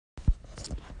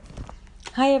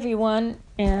Hi everyone,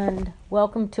 and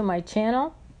welcome to my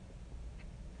channel.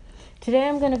 Today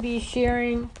I'm going to be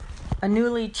sharing a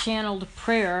newly channeled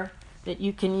prayer that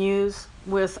you can use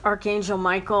with Archangel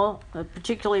Michael,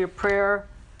 particularly a prayer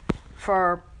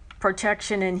for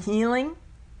protection and healing.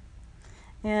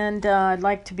 And I'd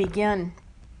like to begin.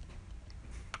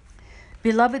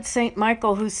 Beloved Saint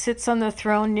Michael, who sits on the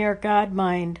throne near God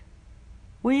mind,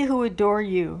 we who adore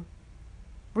you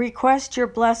request your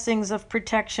blessings of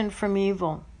protection from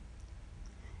evil.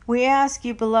 We ask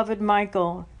you, beloved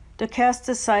Michael, to cast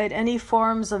aside any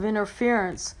forms of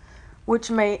interference which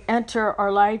may enter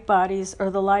our light bodies or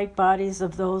the light bodies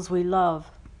of those we love,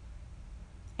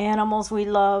 animals we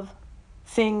love,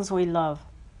 things we love.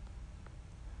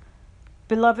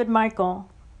 Beloved Michael,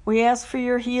 we ask for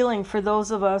your healing for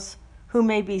those of us who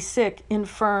may be sick,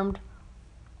 infirmed,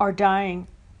 or dying.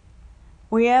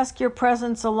 We ask your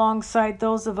presence alongside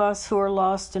those of us who are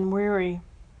lost and weary.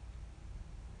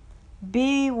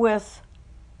 Be with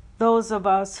those of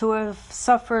us who have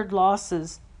suffered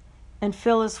losses and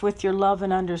fill us with your love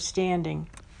and understanding.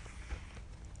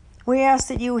 We ask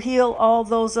that you heal all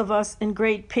those of us in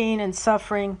great pain and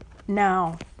suffering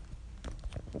now.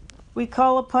 We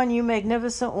call upon you,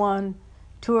 Magnificent One,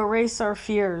 to erase our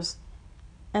fears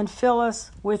and fill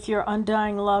us with your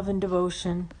undying love and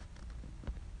devotion.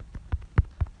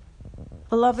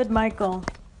 Beloved Michael,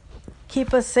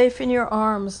 keep us safe in your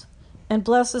arms and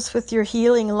bless us with your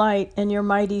healing light and your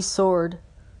mighty sword.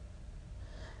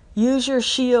 Use your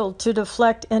shield to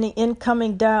deflect any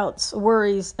incoming doubts,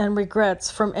 worries, and regrets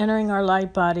from entering our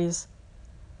light bodies.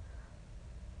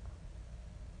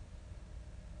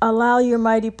 Allow your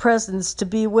mighty presence to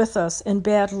be with us in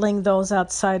battling those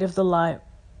outside of the light.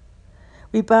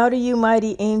 We bow to you,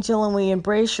 mighty angel, and we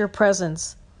embrace your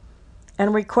presence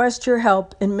and request your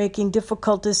help in making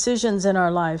difficult decisions in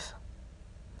our life.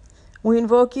 We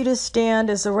invoke you to stand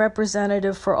as a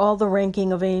representative for all the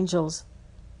ranking of angels.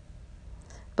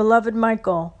 Beloved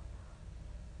Michael,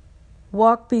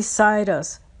 walk beside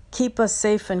us, keep us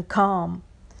safe and calm,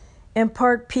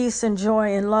 impart peace and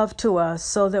joy and love to us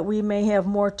so that we may have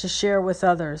more to share with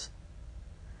others.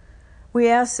 We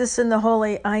ask this in the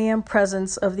holy I Am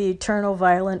presence of the eternal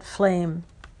violet flame,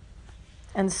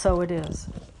 and so it is.